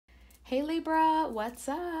Hey Libra, what's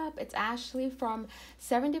up? It's Ashley from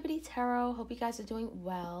Itty-Bitty Tarot. Hope you guys are doing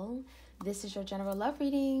well. This is your general love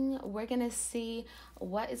reading. We're going to see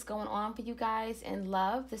what is going on for you guys in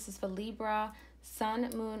love. This is for Libra, Sun,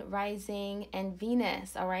 Moon, Rising, and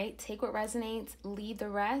Venus. All right, take what resonates, leave the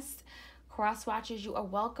rest. Cross watchers, you are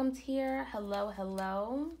welcomed here. Hello,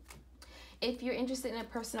 hello. If you're interested in a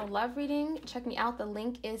personal love reading, check me out. The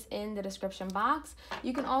link is in the description box.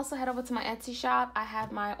 You can also head over to my Etsy shop. I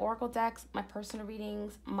have my oracle decks, my personal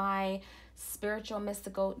readings, my spiritual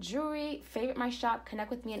mystical jewelry. Favorite my shop. Connect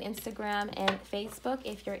with me on Instagram and Facebook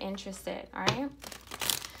if you're interested. All right.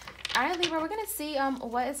 All right, Libra, we're going to see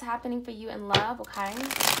what is happening for you in love, okay?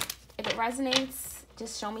 If it resonates,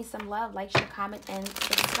 just show me some love. Like, share, comment, and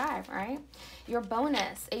subscribe, all right? Your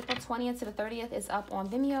bonus, April 20th to the 30th, is up on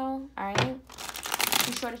Vimeo, all right?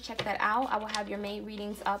 Be sure to check that out. I will have your May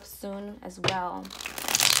readings up soon as well.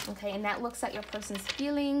 Okay, and that looks at your person's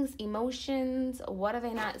feelings, emotions, what are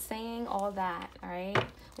they not saying, all that, all right?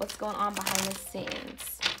 What's going on behind the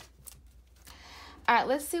scenes. All right,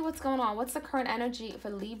 let's see what's going on. What's the current energy for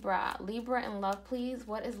Libra? Libra in love, please.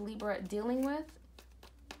 What is Libra dealing with?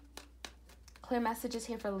 Clear messages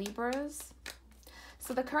here for Libras.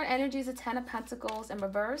 So the current energy is the Ten of Pentacles in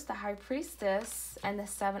reverse, the High Priestess, and the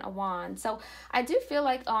Seven of Wands. So I do feel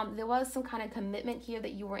like there was some kind of commitment here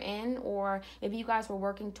that you were in, or maybe you guys were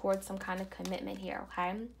working towards some kind of commitment here,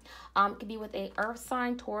 okay? It could be with a Earth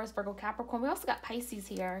sign, Taurus, Virgo, Capricorn. We also got Pisces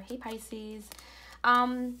here. Hey, Pisces.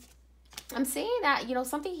 I'm seeing that, you know,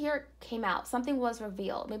 something here came out. Something was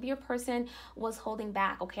revealed. Maybe your person was holding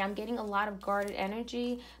back, okay? I'm getting a lot of guarded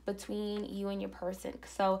energy between you and your person.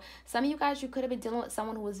 So some of you guys, you could have been dealing with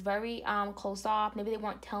someone who was very closed off. Maybe they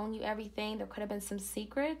weren't telling you everything. There could have been some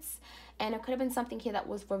secrets. And there could have been something here that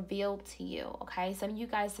was revealed to you, okay? Some of you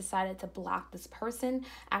guys decided to block this person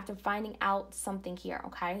after finding out something here,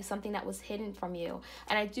 okay? Something that was hidden from you.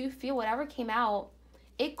 And I do feel whatever came out,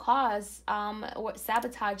 it caused or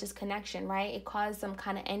sabotage this connection, right? It caused some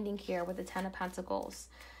kind of ending here with the Ten of Pentacles.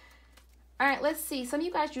 All right, let's see. Some of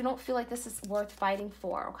you guys, you don't feel like this is worth fighting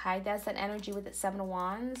for, okay? That's that energy with the Seven of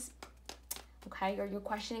Wands. Okay, or you're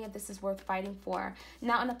questioning if this is worth fighting for.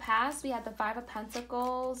 Now, in the past, we had the Five of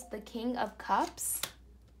Pentacles, the King of Cups,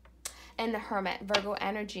 and the Hermit, Virgo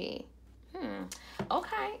energy.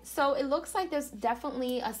 Okay, so it looks like there's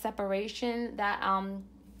definitely a separation that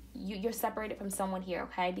you're separated from someone here,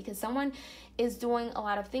 okay? Because someone is doing a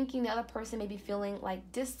lot of thinking. The other person may be feeling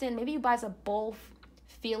like distant. Maybe you guys are both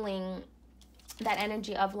feeling that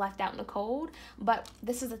energy of left out in the cold, but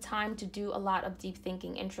this is a time to do a lot of deep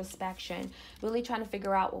thinking, introspection, really trying to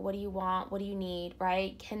figure out, well, what do you want? What do you need,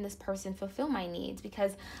 right? Can this person fulfill my needs?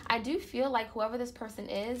 Because I do feel like whoever this person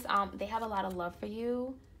is, they have a lot of love for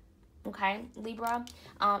you. Okay, Libra,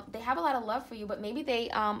 they have a lot of love for you, but maybe they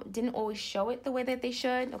didn't always show it the way that they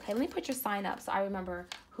should. Okay, let me put your sign up so I remember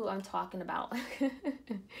who I'm talking about.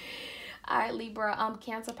 All right, Libra,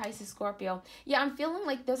 Cancer, Pisces, Scorpio. Yeah, I'm feeling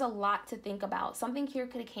like there's a lot to think about. Something here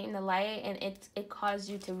could have came to light, and it caused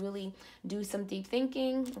you to really do some deep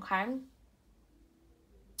thinking, okay?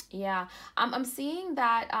 Yeah, I'm seeing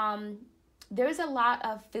that there's a lot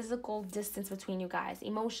of physical distance between you guys,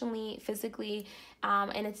 emotionally, physically,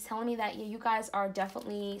 and it's telling me that you guys are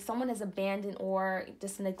definitely, someone has abandoned or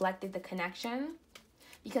just neglected the connection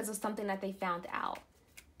because of something that they found out.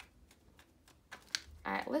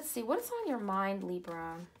 All right, let's see. What is on your mind,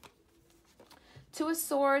 Libra? Two of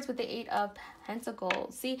Swords with the Eight of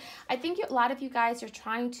Pentacles. See, I think a lot of you guys are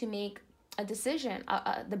trying to make a decision,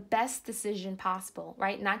 the best decision possible,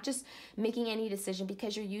 right? Not just making any decision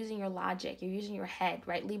because you're using your logic, you're using your head,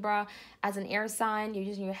 right? Libra, as an air sign, you're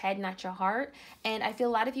using your head, not your heart. And I feel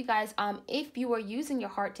a lot of you guys, if you were using your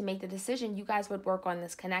heart to make the decision, you guys would work on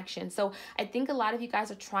this connection. So I think a lot of you guys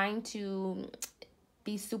are trying to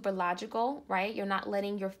be super logical, right? You're not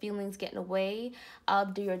letting your feelings get in the way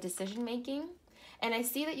of your decision making. And I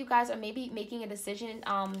see that you guys are maybe making a decision,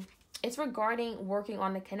 it's regarding working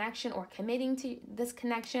on the connection or committing to this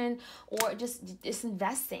connection or just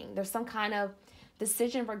investing. There's some kind of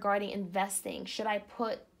decision regarding investing. Should I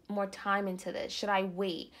put more time into this? Should I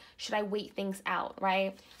wait? Should I wait things out,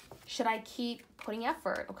 right? Should I keep putting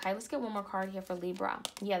effort? Okay, let's get one more card here for Libra.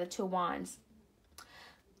 Yeah, the Two of Wands.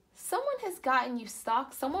 Someone has gotten you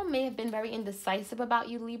stuck. Someone may have been very indecisive about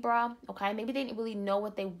you, Libra. Okay, maybe they didn't really know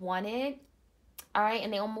what they wanted. All right,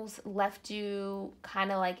 and they almost left you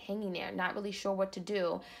kind of like hanging there, not really sure what to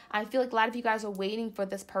do. I feel like a lot of you guys are waiting for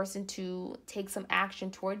this person to take some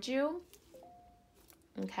action towards you.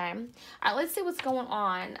 Okay. All right, let's see what's going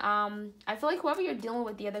on. I feel like whoever you're dealing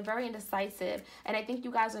with, they're very indecisive. And I think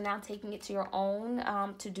you guys are now taking it to your own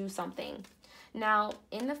to do something. Now,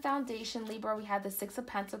 in the foundation, Libra, we have the Six of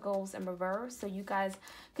Pentacles in reverse. So you guys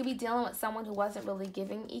could be dealing with someone who wasn't really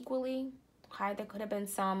giving equally. Okay, there could have been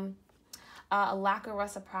some a lack of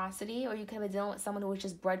reciprocity, or you could have been dealing with someone who was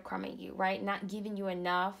just breadcrumbing you, right? Not giving you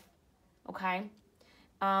enough, okay?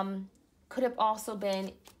 Could have also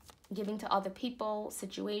been giving to other people,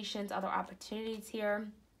 situations, other opportunities here.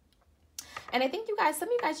 And I think you guys, some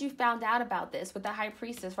of you guys, you found out about this with the High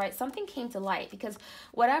Priestess, right? Something came to light because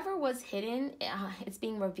whatever was hidden, it's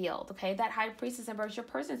being revealed, okay? That High Priestess in reverse, your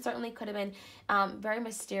person certainly could have been very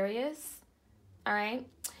mysterious, all right?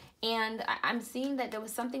 And I'm seeing that there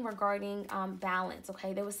was something regarding balance,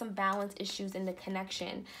 okay? There was some balance issues in the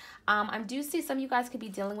connection. I do see some of you guys could be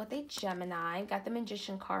dealing with a Gemini. Got the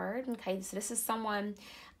Magician card, okay? So this is someone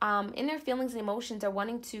in their feelings and emotions are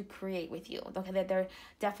wanting to create with you, okay? That they're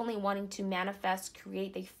definitely wanting to manifest,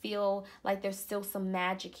 create. They feel like there's still some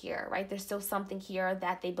magic here, right? There's still something here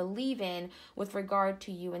that they believe in with regard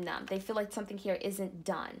to you and them. They feel like something here isn't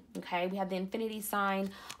done, okay? We have the infinity sign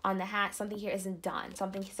on the hat. Something here isn't done.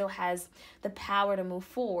 Something still has the power to move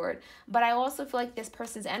forward. But I also feel like this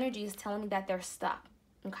person's energy is telling me that they're stuck.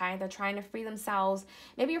 Okay, they're trying to free themselves.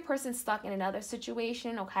 Maybe your person's stuck in another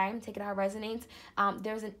situation. Okay, take it how it resonates.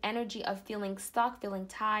 There's an energy of feeling stuck, feeling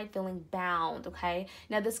tied, feeling bound. Okay,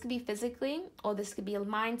 now this could be physically, or this could be a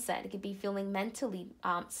mindset. It could be feeling mentally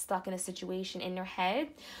stuck in a situation in their head,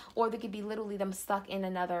 or they could be literally them stuck in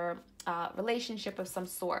another relationship of some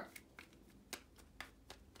sort.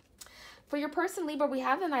 For your person, Libra, we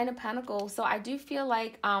have the Nine of Pentacles. So I do feel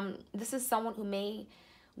like this is someone who may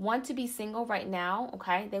want to be single right now,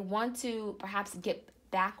 okay? They want to perhaps get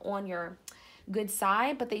back on your good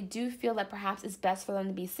side, but they do feel that perhaps it's best for them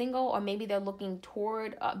to be single, or maybe they're looking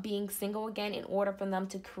toward being single again in order for them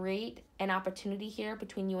to create an opportunity here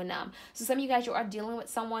between you and them. So some of you guys, you are dealing with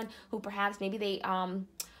someone who perhaps maybe they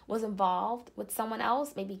was involved with someone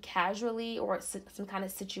else, maybe casually or some kind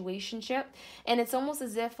of situationship. And it's almost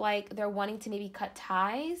as if like they're wanting to maybe cut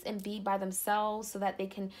ties and be by themselves so that they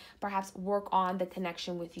can perhaps work on the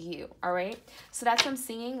connection with you. All right. So that's what I'm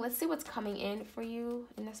seeing. Let's see what's coming in for you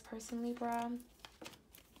in this person, Libra.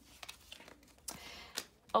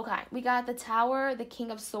 Okay, we got the Tower, the King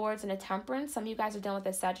of Swords, and a Temperance. Some of you guys are dealing with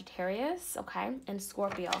the Sagittarius, okay, and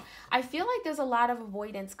Scorpio. I feel like there's a lot of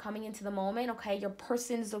avoidance coming into the moment, okay? Your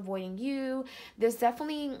person's avoiding you. There's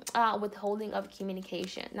definitely withholding of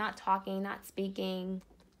communication, not talking, not speaking.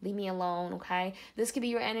 Leave me alone, okay? This could be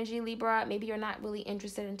your energy, Libra. Maybe you're not really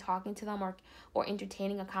interested in talking to them or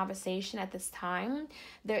entertaining a conversation at this time.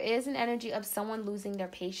 There is an energy of someone losing their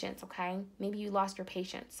patience, okay? Maybe you lost your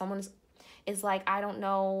patience. Someone is like, I don't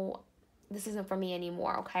know, this isn't for me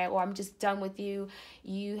anymore, okay? Or I'm just done with you.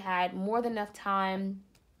 You had more than enough time,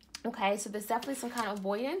 okay? So there's definitely some kind of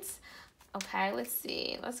avoidance. Okay, let's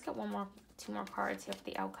see. Let's get two more cards here for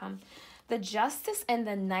the outcome. The Justice and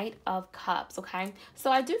the Knight of Cups, okay? So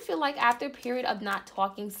I do feel like after a period of not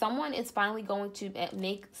talking, someone is finally going to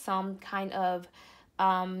make some kind of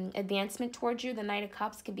advancement towards you. The Knight of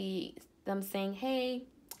Cups could be them saying, hey,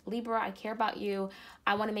 Libra, I care about you.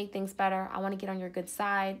 I want to make things better. I want to get on your good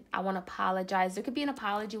side. I want to apologize. There could be an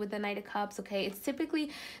apology with the Knight of Cups, okay? It's typically,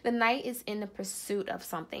 the Knight is in the pursuit of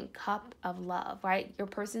something, cup of love, right? Your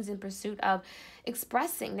person's in pursuit of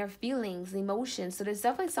expressing their feelings, emotions. So there's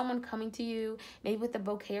definitely someone coming to you, maybe with a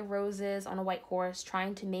bouquet of roses on a white horse,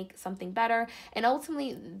 trying to make something better. And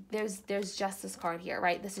ultimately, there's Justice card here,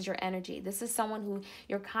 right? This is your energy. This is someone who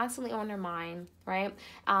you're constantly on their mind, right?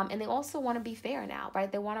 And they also want to be fair now,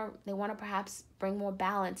 right? They want to perhaps bring more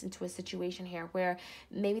balance into a situation here where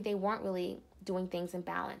maybe they weren't really doing things in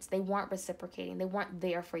balance. They weren't reciprocating. They weren't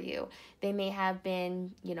there for you. They may have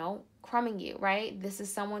been, you know, crumbing you, right? This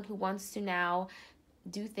is someone who wants to now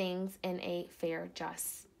do things in a fair,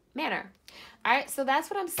 just manner. All right, so that's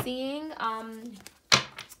what I'm seeing.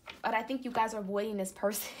 But I think you guys are avoiding this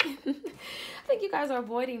person. I think you guys are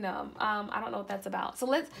avoiding them. I don't know what that's about. So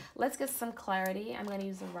let's get some clarity. I'm going to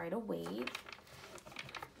use the Rider-Waite.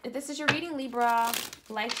 If this is your reading, Libra,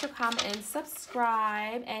 like, share, comment, and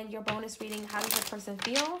subscribe. And your bonus reading, how does your person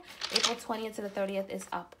feel? April 20th to the 30th is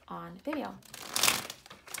up on Vimeo.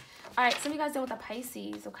 All right, some of you guys deal with the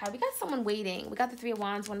Pisces, okay? We got someone waiting. We got the Three of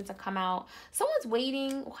Wands wanting to come out. Someone's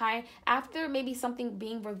waiting, okay? After maybe something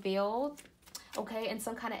being revealed, okay, and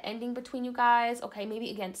some kind of ending between you guys, okay, maybe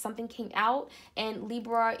again something came out and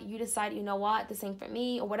Libra, you decide, you know what, this ain't for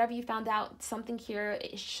me, or whatever you found out, something here,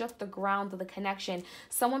 it shook the ground of the connection.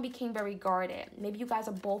 Someone became very guarded. Maybe you guys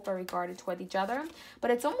are both very guarded toward each other, but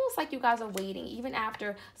it's almost like you guys are waiting even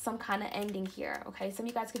after some kind of ending here, okay? Some of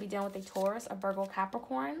you guys could be dealing with a Taurus, a Virgo,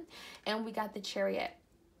 Capricorn, and we got the Chariot.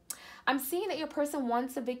 I'm seeing that your person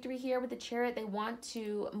wants a victory here with the Chariot. They want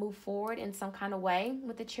to move forward in some kind of way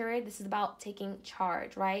with the Chariot. This is about taking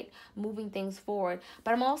charge, right? Moving things forward.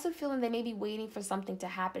 But I'm also feeling they may be waiting for something to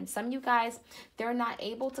happen. Some of you guys, they're not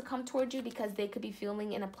able to come towards you because they could be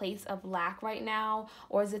feeling in a place of lack right now,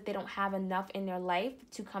 or as if they don't have enough in their life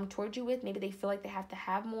to come towards you with. Maybe they feel like they have to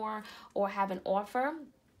have more or have an offer,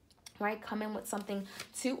 right? Come in with something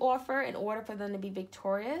to offer in order for them to be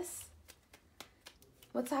victorious.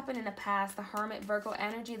 What's happened in the past? The Hermit, Virgo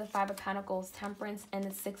energy, the Five of Pentacles, Temperance, and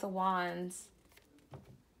the Six of Wands.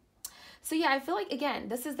 So yeah, I feel like, again,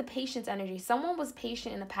 this is the patience energy. Someone was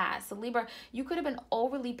patient in the past. So Libra, you could have been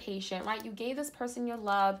overly patient, right? You gave this person your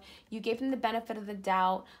love. You gave them the benefit of the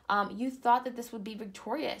doubt. You thought that this would be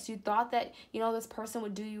victorious. You thought that, you know, this person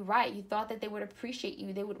would do you right. You thought that they would appreciate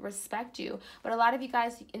you. They would respect you. But a lot of you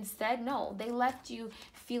guys instead, no, they left you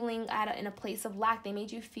feeling in a place of lack. They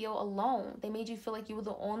made you feel alone. They made you feel like you were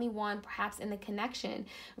the only one perhaps in the connection,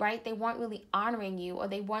 right? They weren't really honoring you, or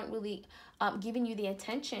they weren't really giving you the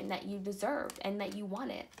attention that you deserved and that you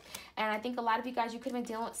wanted. And I think a lot of you guys, you could have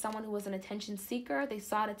been dealing with someone who was an attention seeker. They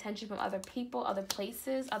sought attention from other people, other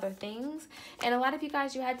places, other things. And a lot of you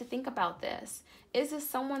guys, you had to think about this. Is this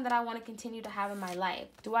someone that I want to continue to have in my life?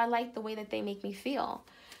 Do I like the way that they make me feel?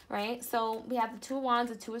 Right? So we have the Two of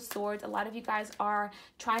Wands, the Two of Swords. A lot of you guys are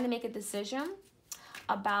trying to make a decision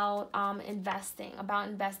about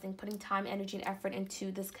investing, putting time, energy, and effort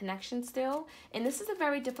into this connection still. And this is a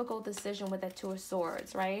very difficult decision with that Two of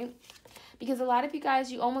Swords, right? Because a lot of you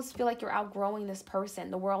guys, you almost feel like you're outgrowing this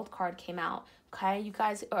person. The World card came out. Okay, you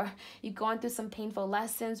guys you're going through some painful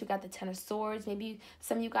lessons. We got the Ten of Swords. Maybe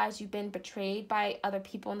some of you guys, you've been betrayed by other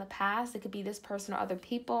people in the past. It could be this person or other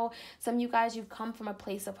people. Some of you guys, you've come from a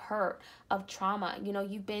place of hurt, of trauma. You know,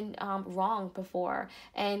 you've been wronged before,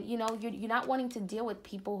 and you know you're not wanting to deal with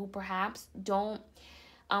people who perhaps don't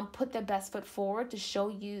put their best foot forward to show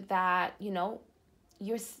you that you know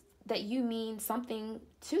that you mean something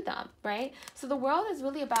to them, right? So the World is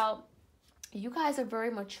really about, you guys are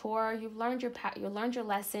very mature. You've learned your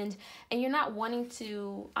lessons, and you're not wanting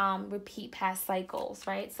to repeat past cycles,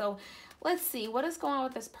 right? So let's see what is going on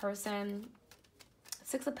with this person.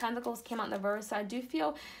 Six of Pentacles came out in the reverse. So I do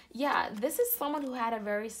feel, yeah, this is someone who had a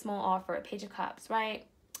very small offer. Page of Cups, right?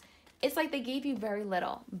 It's like they gave you very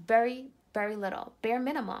little, very little, bare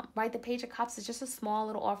minimum, right? The Page of Cups is just a small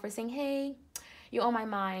little offer saying, hey, you're on my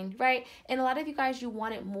mind, right? And a lot of you guys, you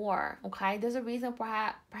wanted more, okay? There's a reason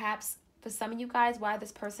perhaps for some of you guys why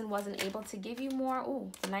this person wasn't able to give you more.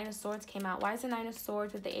 Ooh, the Nine of Swords came out. Why is the Nine of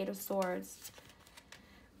Swords with the Eight of Swords?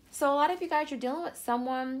 So a lot of you guys, you're dealing with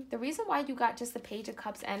someone. The reason why you got just the Page of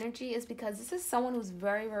Cups energy is because this is someone who's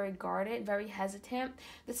very guarded, very hesitant.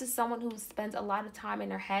 This is someone who spends a lot of time in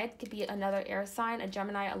their head. Could be another air sign, a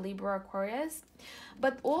Gemini, a Libra, Aquarius.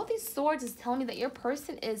 But all these swords is telling me that your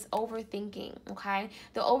person is overthinking, okay?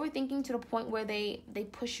 They're overthinking to the point where they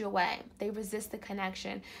push you away. They resist the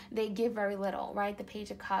connection. They give very little, right? The Page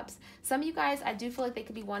of Cups. Some of you guys, I do feel like they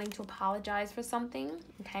could be wanting to apologize for something,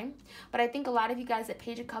 okay? But I think a lot of you guys, that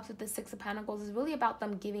Page of Cups with the Six of Pentacles is really about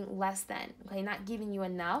them giving less than, okay? Not giving you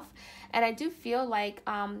enough. And I do feel like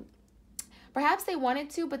perhaps they wanted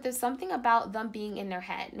to, but there's something about them being in their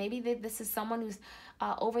head. Maybe this is someone who's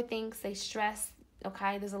overthinks, they stress,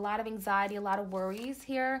 okay? There's a lot of anxiety, a lot of worries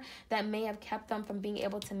here that may have kept them from being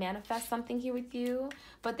able to manifest something here with you.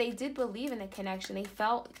 But they did believe in the connection. They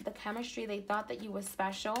felt the chemistry. They thought that you were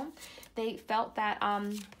special. They felt that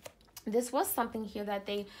this was something here that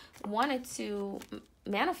they wanted to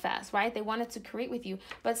manifest, right? They wanted to create with you.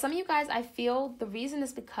 But some of you guys, I feel the reason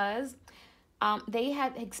is because they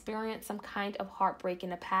had experienced some kind of heartbreak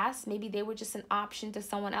in the past. Maybe they were just an option to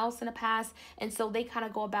someone else in the past. And so they kind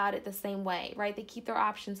of go about it the same way, right? They keep their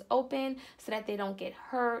options open so that they don't get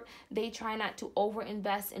hurt. They try not to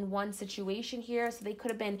overinvest in one situation here. So they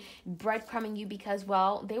could have been breadcrumbing you because,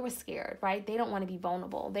 well, they were scared, right? They don't want to be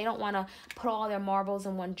vulnerable. They don't want to put all their marbles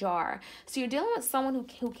in one jar. So you're dealing with someone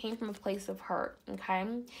who came from a place of hurt, okay?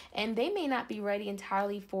 And they may not be ready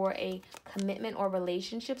entirely for a commitment or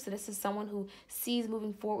relationship. So this is someone who sees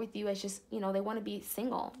moving forward with you as just, you know, they want to be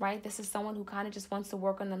single, right? This is someone who kind of just wants to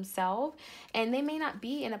work on themselves, and they may not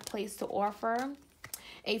be in a place to offer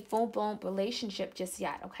a full-blown relationship just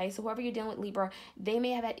yet, okay? So whoever you're dealing with, Libra, they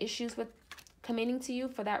may have had issues with committing to you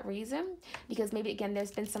for that reason, because maybe, again,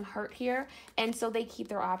 there's been some hurt here, and so they keep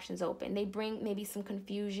their options open. They bring maybe some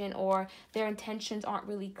confusion, or their intentions aren't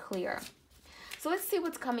really clear. So let's see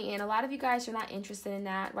what's coming in. A lot of you guys, you're not interested in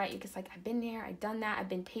that, right? You're just like, I've been there, I've done that, I've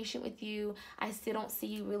been patient with you. I still don't see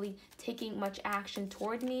you really taking much action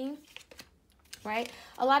toward me. right?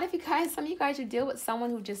 A lot of you guys, some of you guys, you deal with someone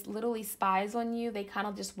who just literally spies on you. They kind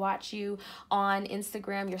of just watch you on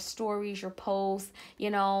Instagram, your stories, your posts, you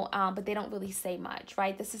know, but they don't really say much,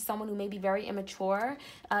 right? This is someone who may be very immature.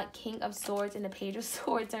 King of Swords and the Page of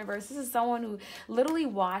Swords in reverse. This is someone who literally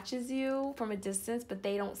watches you from a distance, but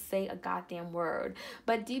they don't say a goddamn word.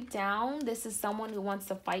 But deep down, this is someone who wants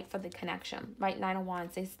to fight for the connection, right? Nine of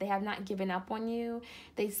Wands. They have not given up on you.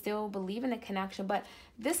 They still believe in the connection, but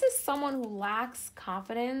this is someone who lacks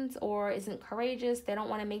confidence or isn't courageous. They don't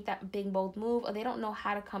want to make that big, bold move, or they don't know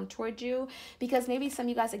how to come towards you because maybe some of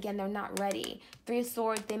you guys, again, they're not ready. Three of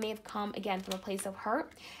Swords, they may have come, again, from a place of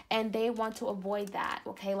hurt, and they want to avoid that,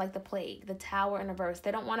 okay, like the plague, the Tower in reverse.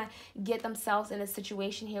 They don't want to get themselves in a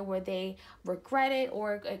situation here where they regret it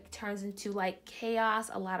or it turns into, like,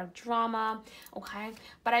 chaos, a lot of drama, okay?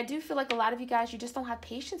 But I do feel like a lot of you guys, you just don't have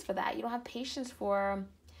patience for that. You don't have patience for,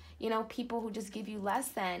 you know, people who just give you less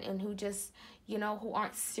than and who just, you know, who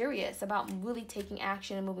aren't serious about really taking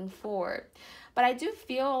action and moving forward. But I do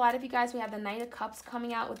feel a lot of you guys, we have the Knight of Cups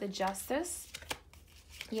coming out with the Justice.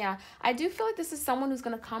 Yeah, I do feel like this is someone who's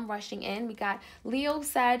going to come rushing in. We got Leo,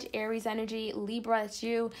 Sag, Aries energy, Libra, that's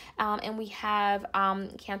you, and we have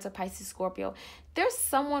Cancer, Pisces, Scorpio. There's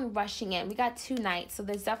someone rushing in. We got two knights, so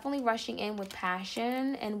there's definitely rushing in with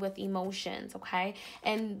passion and with emotions, okay?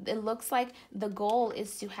 And it looks like the goal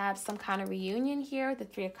is to have some kind of reunion here, the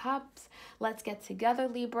Three of Cups. Let's get together,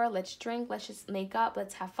 Libra. Let's drink. Let's just make up.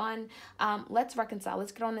 Let's have fun. Let's reconcile.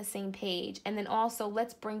 Let's get on the same page. And then also,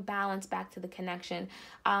 let's bring balance back to the connection.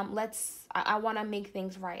 I want to make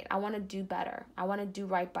things right. I want to do better. I want to do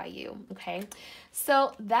right by you, okay?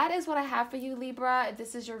 So that is what I have for you, Libra. If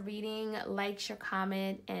this is your reading, like, share,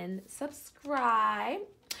 comment, and subscribe.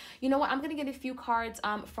 You know what? I'm going to get a few cards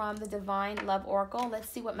from the Divine Love Oracle. Let's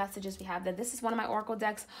see what messages we have there. This is one of my Oracle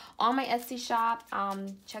decks on my Etsy shop.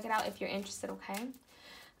 Check it out if you're interested, okay?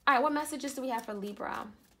 All right, what messages do we have for Libra?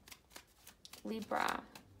 Libra.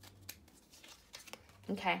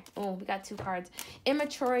 Okay. Oh, we got two cards.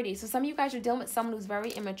 Immaturity. So some of you guys are dealing with someone who's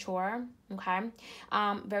very immature, okay?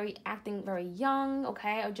 Acting very young,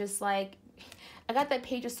 okay? Or just like, I got that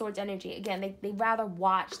Page of Swords energy. Again, they rather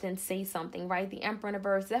watch than say something, right? The Emperor in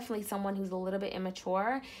reverse, definitely someone who's a little bit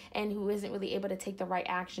immature and who isn't really able to take the right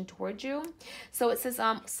action towards you. So it says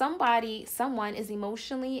someone is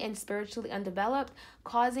emotionally and spiritually undeveloped,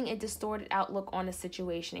 causing a distorted outlook on the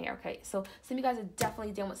situation here, okay? So some of you guys are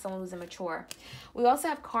definitely dealing with someone who's immature. We also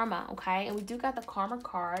have Karma, okay? And we do got the Karma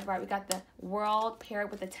card, right? We got the World paired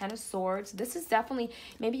with the Ten of Swords. This is definitely,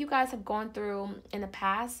 maybe you guys have gone through in the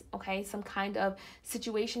past, okay, some kind of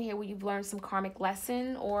situation here where you've learned some karmic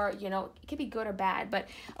lesson, or, you know, it could be good or bad, but,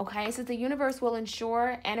 okay, so the universe will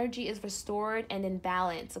ensure energy is restored and in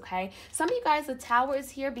balance, okay? Some of you guys, the Tower is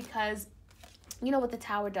here because you know what the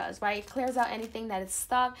Tower does, right? It clears out anything that is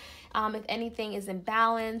stuck. If anything is in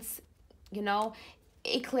balance, you know,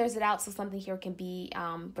 it clears it out so something here can be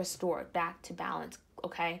restored back to balance,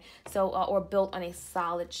 okay? So, or built on a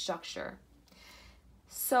solid structure.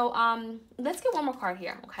 So, let's get one more card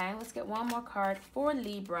here, okay? Let's get one more card for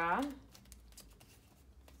Libra.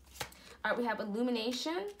 All right, we have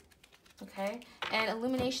Illumination. Okay, and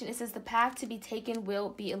illumination, it says the path to be taken will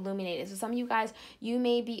be illuminated. So some of you guys, you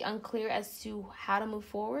may be unclear as to how to move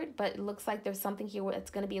forward, but it looks like there's something here where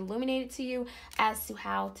it's going to be illuminated to you as to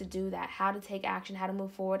how to do that, how to take action, how to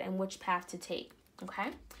move forward, and which path to take.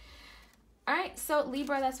 Okay. All right, so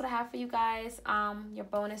Libra, that's what I have for you guys. Your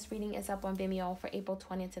bonus reading is up on Vimeo for April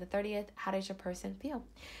 20th to the 30th. How does your person feel?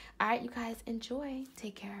 All right, you guys, enjoy.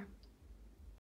 Take care.